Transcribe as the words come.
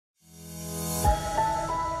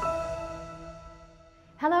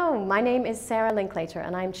Hello, my name is Sarah Linklater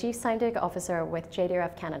and I'm Chief Scientific Officer with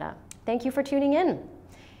JDRF Canada. Thank you for tuning in.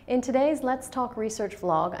 In today's Let's Talk Research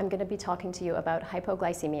vlog, I'm going to be talking to you about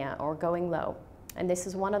hypoglycemia or going low. And this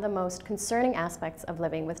is one of the most concerning aspects of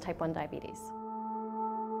living with type 1 diabetes.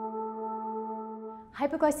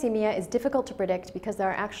 Hypoglycemia is difficult to predict because there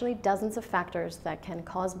are actually dozens of factors that can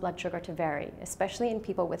cause blood sugar to vary, especially in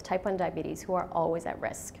people with type 1 diabetes who are always at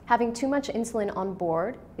risk. Having too much insulin on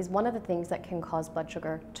board is one of the things that can cause blood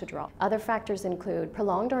sugar to drop. Other factors include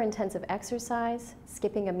prolonged or intensive exercise,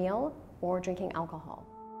 skipping a meal, or drinking alcohol.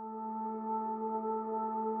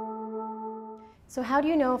 So how do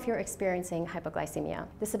you know if you're experiencing hypoglycemia?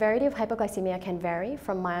 The severity of hypoglycemia can vary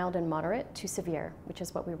from mild and moderate to severe, which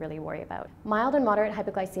is what we really worry about. Mild and moderate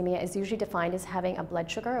hypoglycemia is usually defined as having a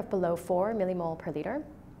blood sugar of below 4 millimole per liter,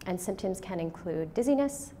 and symptoms can include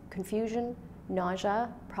dizziness, confusion,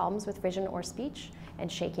 nausea, problems with vision or speech,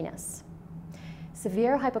 and shakiness.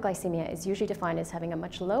 Severe hypoglycemia is usually defined as having a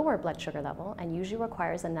much lower blood sugar level and usually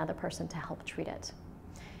requires another person to help treat it.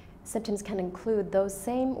 Symptoms can include those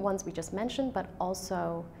same ones we just mentioned, but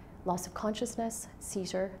also loss of consciousness,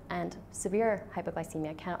 seizure, and severe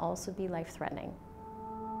hypoglycemia can also be life-threatening.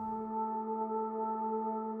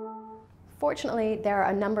 Fortunately, there are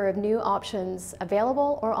a number of new options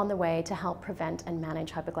available or on the way to help prevent and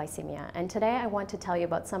manage hypoglycemia. And today I want to tell you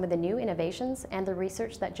about some of the new innovations and the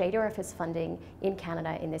research that JDRF is funding in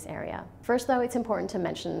Canada in this area. First though, it's important to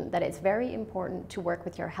mention that it's very important to work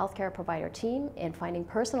with your healthcare provider team in finding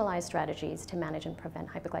personalized strategies to manage and prevent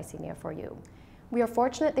hypoglycemia for you. We are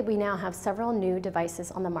fortunate that we now have several new devices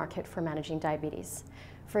on the market for managing diabetes.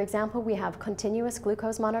 For example, we have continuous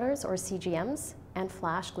glucose monitors, or CGMs, and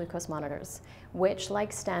flash glucose monitors, which,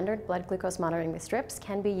 like standard blood glucose monitoring with strips,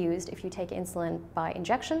 can be used if you take insulin by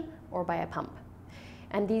injection or by a pump.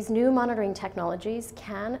 And these new monitoring technologies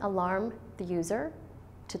can alarm the user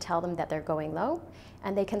to tell them that they're going low,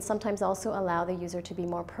 and they can sometimes also allow the user to be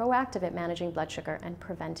more proactive at managing blood sugar and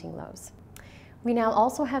preventing lows. We now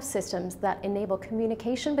also have systems that enable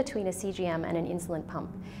communication between a CGM and an insulin pump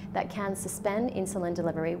that can suspend insulin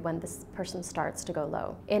delivery when this person starts to go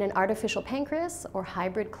low. In an artificial pancreas or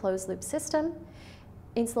hybrid closed-loop system,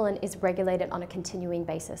 insulin is regulated on a continuing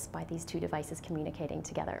basis by these two devices communicating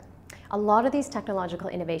together. A lot of these technological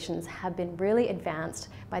innovations have been really advanced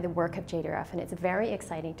by the work of JDRF, and it's very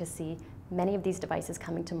exciting to see many of these devices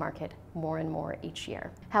coming to market more and more each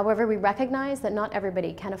year. However, we recognize that not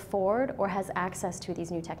everybody can afford or has access to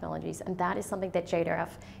these new technologies, and that is something that JDRF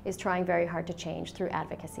is trying very hard to change through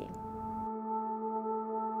advocacy.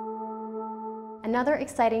 Another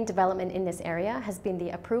exciting development in this area has been the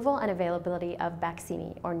approval and availability of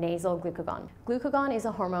Baqsimi, or nasal glucagon. Glucagon is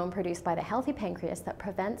a hormone produced by the healthy pancreas that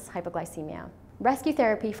prevents hypoglycemia. Rescue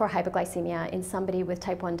therapy for hypoglycemia in somebody with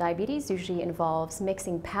type 1 diabetes usually involves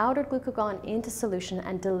mixing powdered glucagon into solution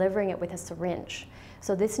and delivering it with a syringe.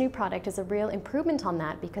 So this new product is a real improvement on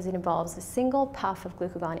that because it involves a single puff of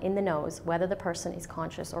glucagon in the nose, whether the person is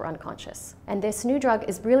conscious or unconscious. And this new drug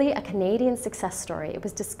is really a Canadian success story. It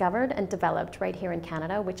was discovered and developed right here in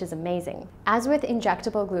Canada, which is amazing. As with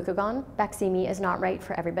injectable glucagon, Baqsimi is not right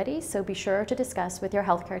for everybody, so be sure to discuss with your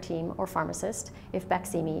healthcare team or pharmacist if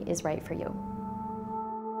Baqsimi is right for you.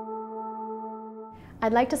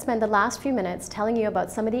 I'd like to spend the last few minutes telling you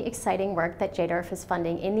about some of the exciting work that JDRF is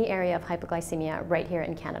funding in the area of hypoglycemia right here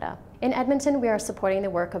in Canada. In Edmonton, we are supporting the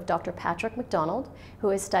work of Dr. Patrick McDonald, who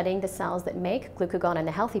is studying the cells that make glucagon in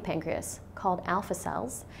the healthy pancreas, called alpha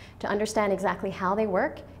cells, to understand exactly how they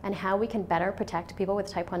work and how we can better protect people with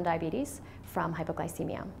type 1 diabetes from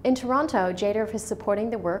hypoglycemia. In Toronto, JDRF is supporting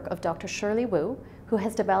the work of Dr. Shirley Wu, who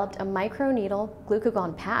has developed a microneedle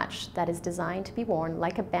glucagon patch that is designed to be worn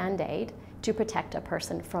like a Band-Aid to protect a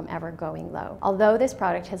person from ever going low. Although this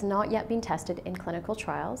product has not yet been tested in clinical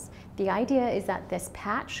trials, the idea is that this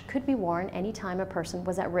patch could be worn anytime a person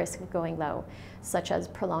was at risk of going low, such as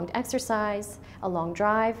prolonged exercise, a long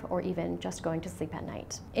drive, or even just going to sleep at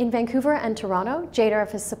night. In Vancouver and Toronto,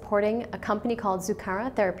 JDRF is supporting a company called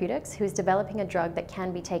Zuccara Therapeutics, who is developing a drug that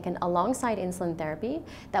can be taken alongside insulin therapy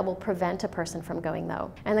that will prevent a person from going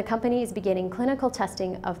low. And the company is beginning clinical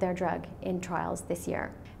testing of their drug in trials this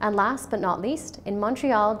year. And last but not least, in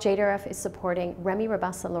Montreal, JDRF is supporting Remy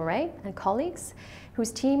Rabassa-Loret and colleagues,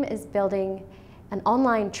 whose team is building an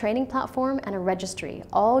online training platform and a registry,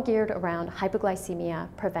 all geared around hypoglycemia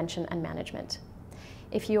prevention and management.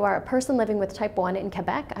 If you are a person living with type 1 in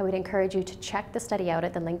Quebec, I would encourage you to check the study out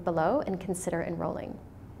at the link below and consider enrolling.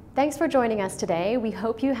 Thanks for joining us today. We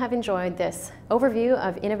hope you have enjoyed this overview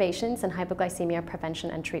of innovations in hypoglycemia prevention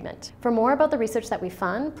and treatment. For more about the research that we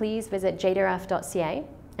fund, please visit jdrf.ca.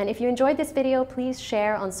 And if you enjoyed this video, please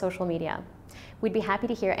share on social media. We'd be happy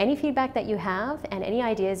to hear any feedback that you have and any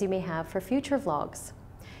ideas you may have for future vlogs.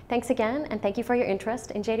 Thanks again, and thank you for your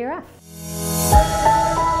interest in JDRF.